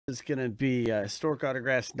is going to be historic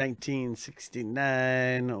autographs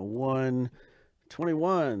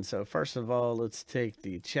 1969-121. So first of all, let's take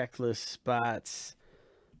the checklist spots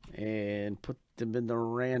and put them in the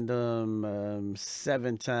random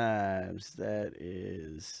 7 times. That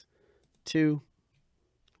is 2,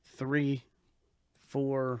 3,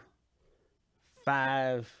 4,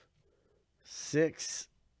 5, 6,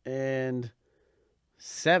 and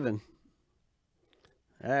 7.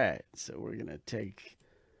 All right, so we're going to take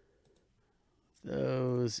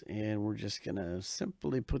those and we're just going to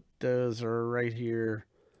simply put those right here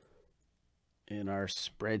in our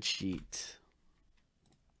spreadsheet.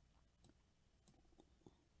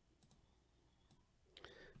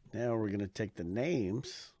 Now we're going to take the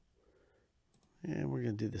names and we're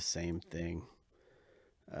going to do the same thing.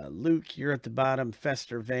 Luke, you're at the bottom.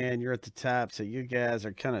 Fester Van, you're at the top. So you guys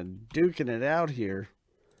are kind of duking it out here.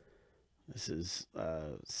 This is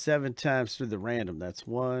 7 times through the random. That's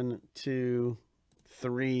 1, 2,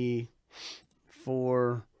 3,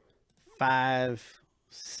 4, 5,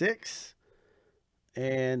 6,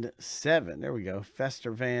 and 7. There we go.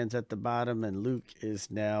 Fester Van's at the bottom, and Luke is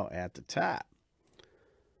now at the top.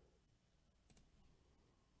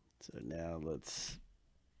 So now let's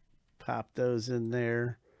pop those in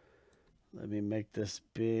there. Let me make this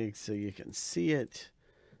big so you can see it.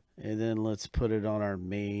 And then let's put it on our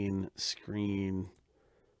main screen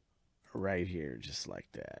right here, just like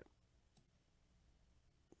that.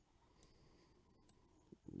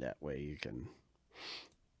 That way you can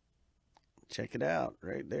check it out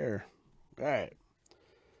right there. All right.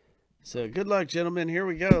 So good luck, gentlemen. Here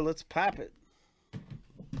we go. Let's pop it.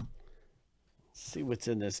 Let's see what's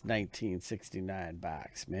in this 1969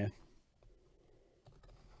 box, man.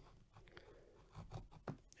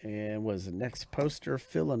 And was the next poster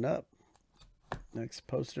filling up? Next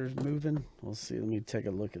poster's moving. We'll see. Let me take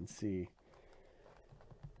a look and see.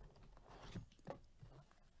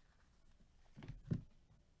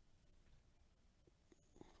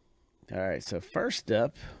 All right. So first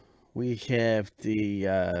up, we have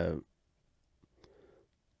the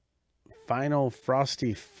Final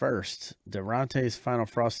Frosty First. Durante's Final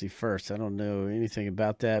Frosty First. I don't know anything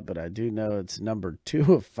about that, but I do know it's number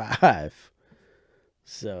 2 of 5.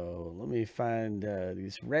 So let me find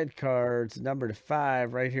these red cards numbered to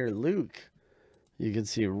 5 right here. Luke, you can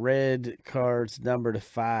see red cards numbered to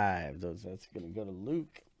 5. That's going to go to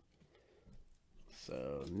Luke.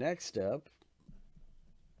 So next up,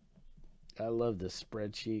 I love this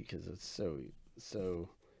spreadsheet because it's so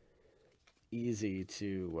easy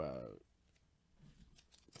to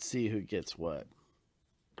see who gets what.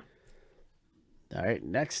 All right,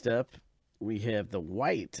 next up, we have the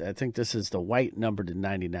white. I think this is the white number to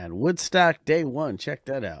 99. Woodstock Day 1. Check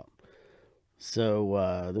that out.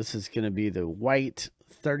 So this is going to be the white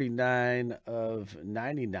 39 of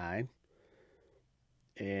 99.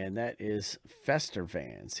 And that is Fester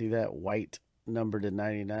Van. See that white number to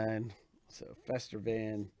 99? So Fester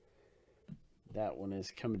Van, that one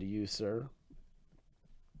is coming to you, sir.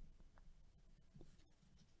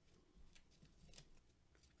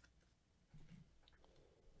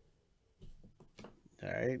 All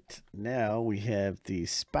right, now we have the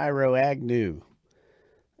Spyro Agnew,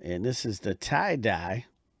 and this is the tie-dye.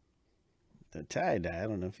 The tie-dye, I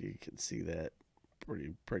don't know if you can see that.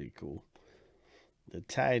 Pretty cool. The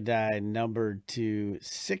tie-dye numbered to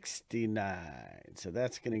 69. So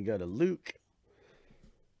that's going to go to Luke.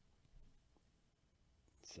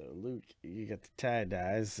 So Luke, you got the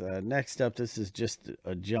tie-dyes. Next up, this is just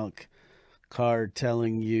a junk card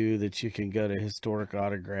telling you that you can go to Historic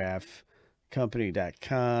Autograph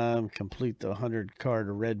Company.com, complete the 100 card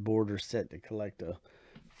red border set to collect a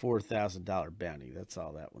 $4,000 bounty. That's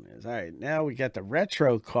all that one is. All right, now we got the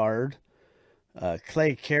retro card.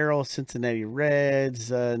 Clay Carroll, Cincinnati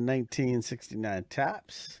Reds, 1969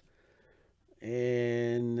 tops.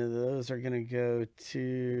 And those are going to go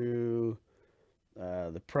to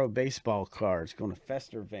the pro baseball cards, going to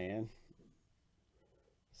Fester Van.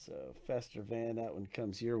 So Fester Van, that one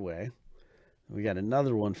comes your way. We got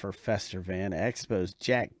another one for Fester Van. Expos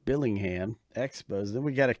Jack Billingham. Expos. Then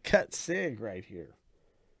we got a cut sig right here.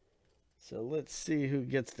 So let's see who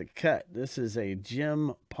gets the cut. This is a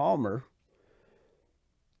Jim Palmer.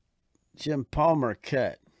 Jim Palmer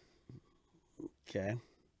cut. Okay.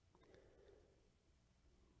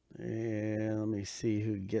 And let me see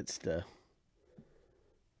who gets the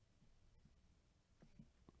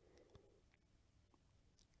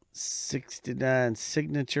 '69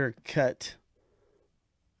 signature cut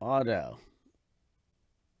auto.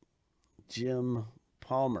 Jim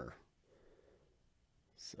Palmer.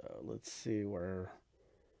 So let's see where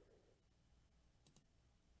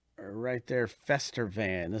right there, Fester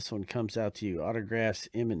Van. This one comes out to you. Autographs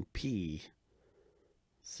M and P.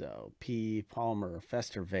 So P. Palmer,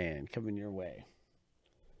 Fester Van coming your way.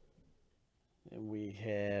 And we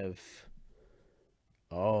have,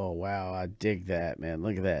 oh wow, I dig that, man.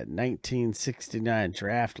 Look at that. 1969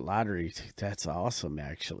 draft lottery. That's awesome,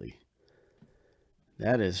 actually.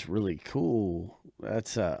 That is really cool.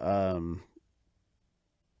 That's a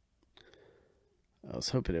I was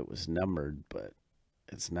hoping it was numbered, but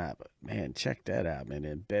it's not. But man, check that out, man.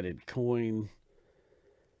 Embedded coin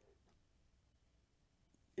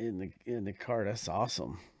in the card. That's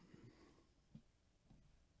awesome.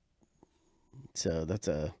 So that's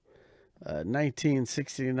a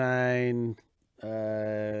 1969.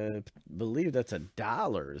 Believe that's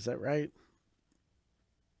 $1. Is that right?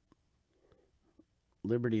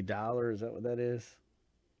 Liberty Dollar. Is that what that is?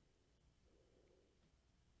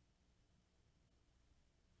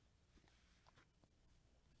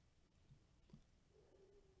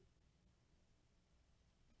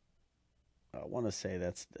 I want to say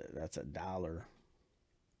that's $1.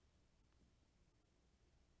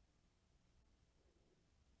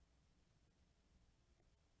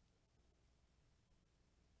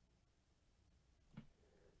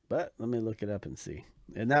 But let me look it up and see.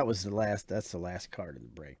 And that was the last. That's the last card in the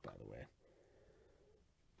break, by the way.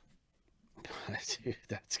 Dude,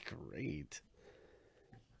 that's great.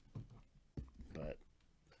 But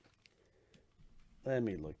let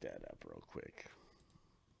me look that up real quick.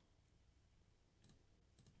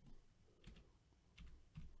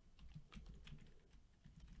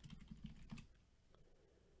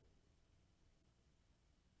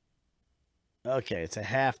 Okay, it's a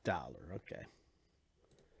 $50. Okay.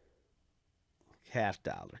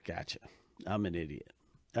 $50. Gotcha. I'm an idiot.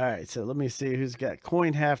 All right, so let me see who's got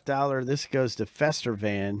coin $50. This goes to Fester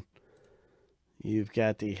Van. You've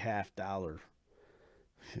got the $50.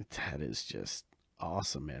 That is just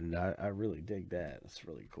awesome, man. I really dig that. It's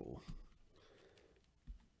really cool.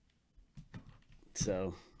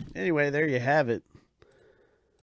 So, anyway, there you have it.